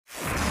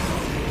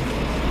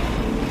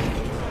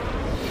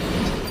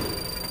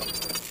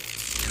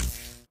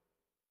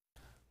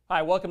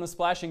Hi, welcome to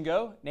Splash and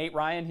Go. Nate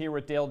Ryan here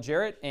with Dale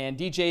Jarrett and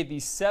DJ, the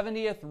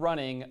 70th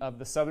running of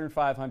the Southern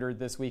 500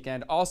 this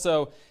weekend.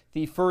 Also,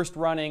 the first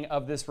running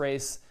of this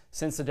race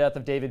since the death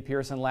of David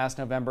Pearson last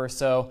November.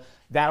 So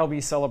that'll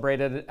be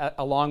celebrated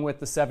along with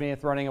the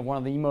 70th running of one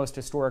of the most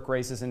historic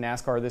races in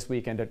NASCAR this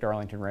weekend at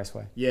Darlington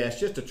Raceway. Yeah, it's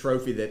just a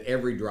trophy that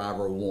every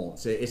driver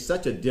wants. It's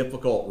such a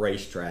difficult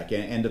racetrack,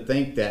 and to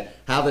think that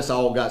how this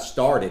all got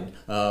started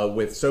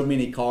with so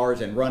many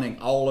cars and running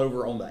all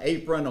over on the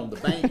apron, on the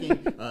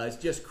banking, it's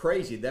just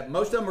crazy. That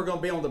most of them are going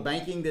to be on the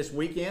banking this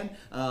weekend,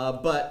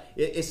 but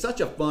it's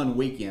such a fun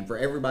weekend for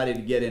everybody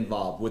to get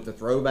involved with the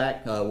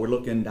throwback. We're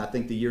looking, I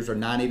think the years are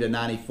 90 to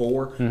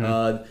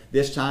 94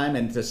 this time,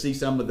 and to see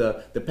some of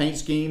the paint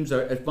schemes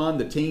are fun.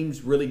 The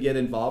teams really get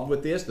involved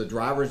with this. The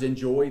drivers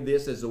enjoy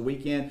this as a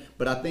weekend,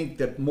 but I think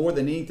that more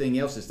than anything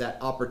else is that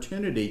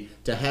opportunity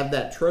to have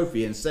that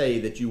trophy and say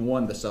that you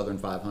won the Southern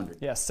 500.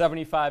 Yeah,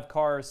 75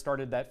 cars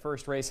started that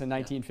first race in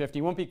 1950.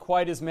 Won't be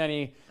quite as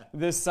many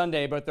this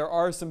Sunday, but there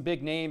are some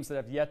big names that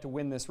have yet to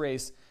win this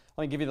race.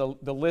 Let me give you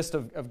the list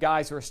of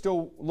guys who are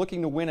still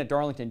looking to win at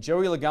Darlington.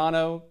 Joey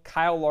Logano,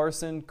 Kyle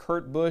Larson,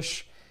 Kurt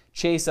Busch,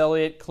 Chase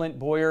Elliott, Clint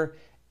Boyer.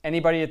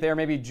 Anybody there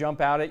maybe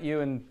jump out at you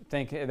and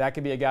think that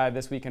could be a guy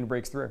this weekend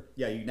breaks through?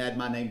 Yeah, you can add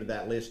my name to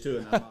that list too,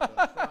 and I'm not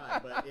going to try.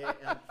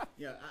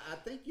 But I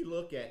think you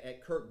look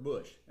at Kurt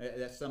Busch.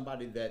 That's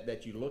somebody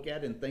that you look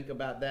at and think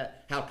about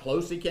that, how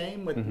close he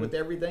came with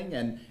everything,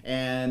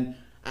 and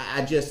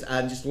I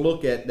just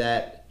look at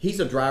that. He's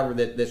a driver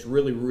that's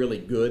really, really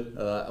good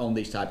on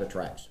these type of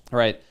tracks. All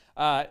right.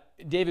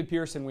 David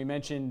Pearson, we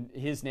mentioned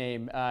his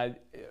name.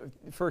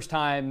 First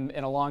time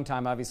in a long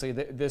time, obviously,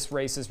 this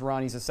race is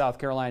run. He's a South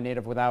Carolina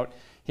native without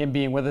him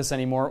being with us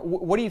anymore.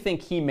 What do you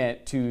think he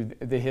meant to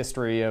the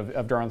history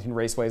of Darlington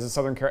Raceway as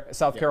a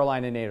South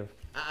Carolina native?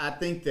 I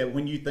think that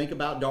when you think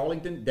about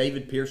Darlington,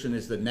 David Pearson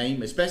is the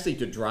name, especially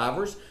to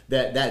drivers,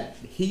 that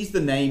he's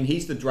the name,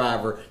 he's the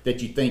driver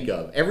that you think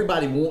of.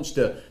 Everybody wants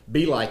to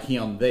be like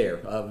him there.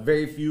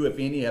 Very few, if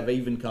any, have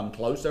even come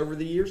close over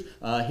the years.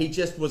 He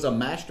just was a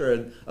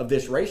master of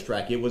this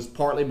racetrack. It was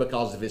partly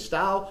because of his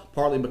style,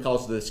 partly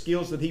because of the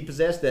skills that he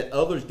possessed, that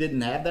others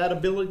didn't have that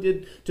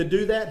ability to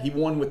do that. He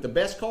won with the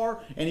best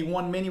car, and he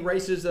won many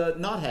races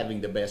not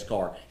having the best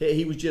car.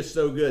 He was just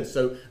so good.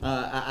 So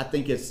I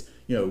think it's,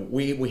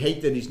 we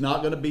hate that he's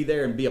not going to be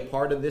there and be a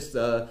part of this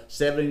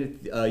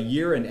 70th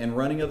year and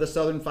running of the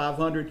Southern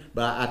 500,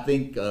 but I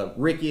think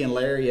Ricky and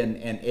Larry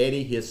and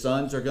Eddie, his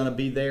sons, are going to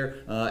be there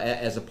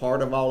as a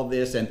part of all of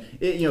this. And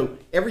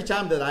every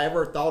time that I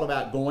ever thought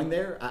about going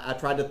there, I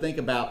tried to think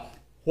about,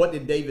 what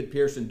did David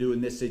Pearson do in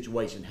this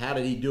situation? How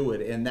did he do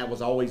it? And that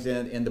was always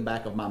in the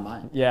back of my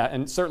mind. Yeah,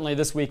 and certainly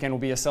this weekend will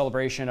be a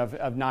celebration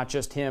of not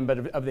just him,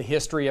 but of the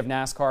history of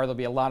NASCAR. There'll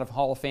be a lot of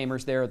Hall of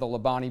Famers there. The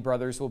Labonte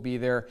brothers will be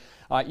there.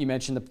 You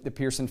mentioned the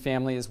Pearson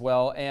family as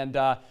well. And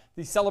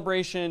the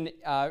celebration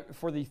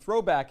for the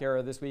throwback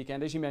era this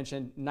weekend, as you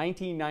mentioned,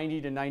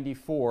 1990 to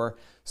 94.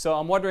 So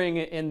I'm wondering,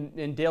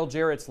 in Dale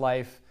Jarrett's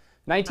life,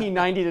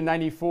 1990 to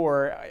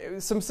 94,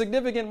 some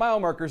significant mile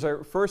markers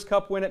are first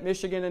Cup win at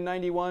Michigan in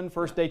 91,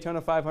 first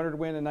Daytona 500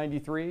 win in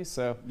 93.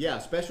 So yeah,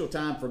 special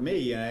time for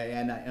me,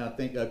 and I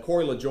think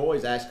Corey LaJoie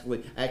is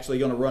actually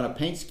going to run a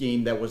paint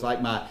scheme that was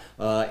like my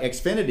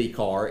XFINITY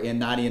car in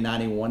 90 and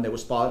 91 that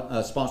was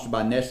sponsored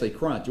by Nestle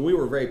Crunch. We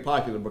were very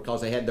popular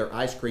because they had their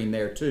ice cream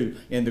there too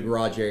in the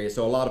garage area,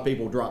 so a lot of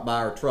people dropped by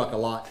our truck a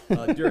lot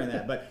during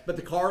that. But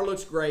the car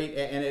looks great,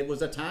 and it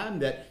was a time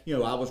that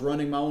I was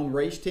running my own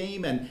race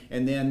team, and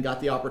then got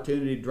the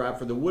opportunity to drive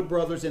for the Wood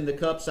Brothers in the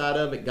Cup side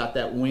of it, got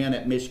that win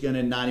at Michigan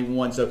in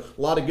 91. So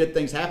a lot of good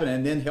things happened,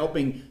 and then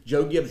helping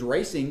Joe Gibbs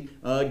Racing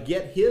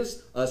get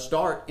his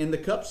start in the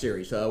Cup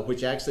Series,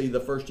 which actually the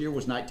first year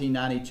was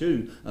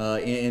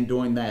 1992 in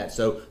doing that.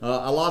 So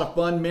a lot of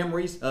fun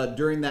memories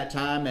during that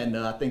time, and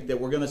I think that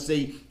we're going to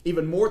see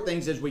even more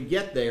things as we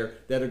get there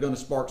that are going to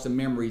spark some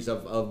memories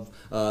of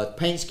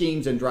paint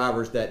schemes and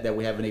drivers that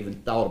we haven't even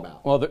thought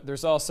about. Well,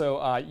 there's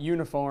also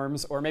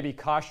uniforms or maybe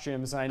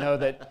costumes. I know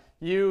that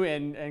you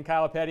and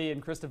Kyle Petty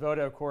and Chris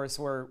Devoto, of course,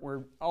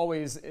 were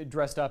always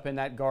dressed up in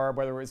that garb,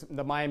 whether it was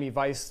the Miami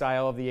Vice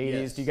style of the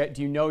 80s. Yes.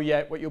 Do you know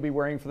yet what you'll be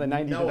wearing for the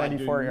 90 to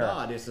 94 era? No, I do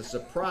not. It's a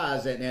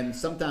surprise, and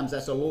sometimes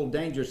that's a little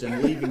dangerous in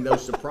leaving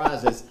those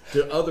surprises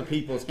to other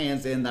people's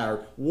hands in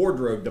our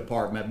wardrobe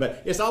department.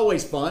 But it's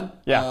always fun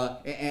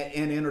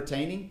and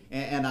entertaining,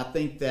 and I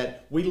think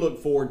that we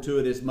look forward to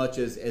it as much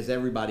as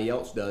everybody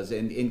else does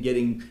in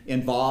getting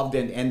involved,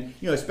 and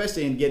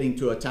especially in getting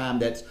to a time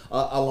that's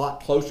a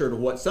lot closer to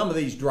what some of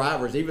these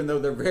drivers, even though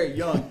they're very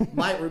young,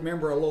 might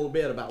remember a little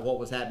bit about what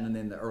was happening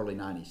in the early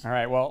 90s. All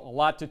right, well, a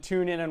lot to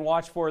tune in and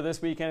watch for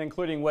this weekend,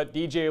 including what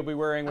DJ will be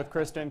wearing with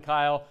Krista and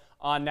Kyle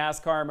on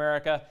NASCAR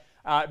America.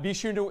 Be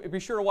sure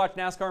to watch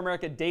NASCAR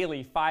America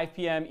daily, 5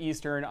 p.m.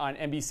 Eastern on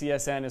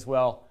NBCSN as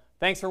well.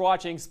 Thanks for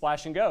watching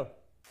Splash and Go.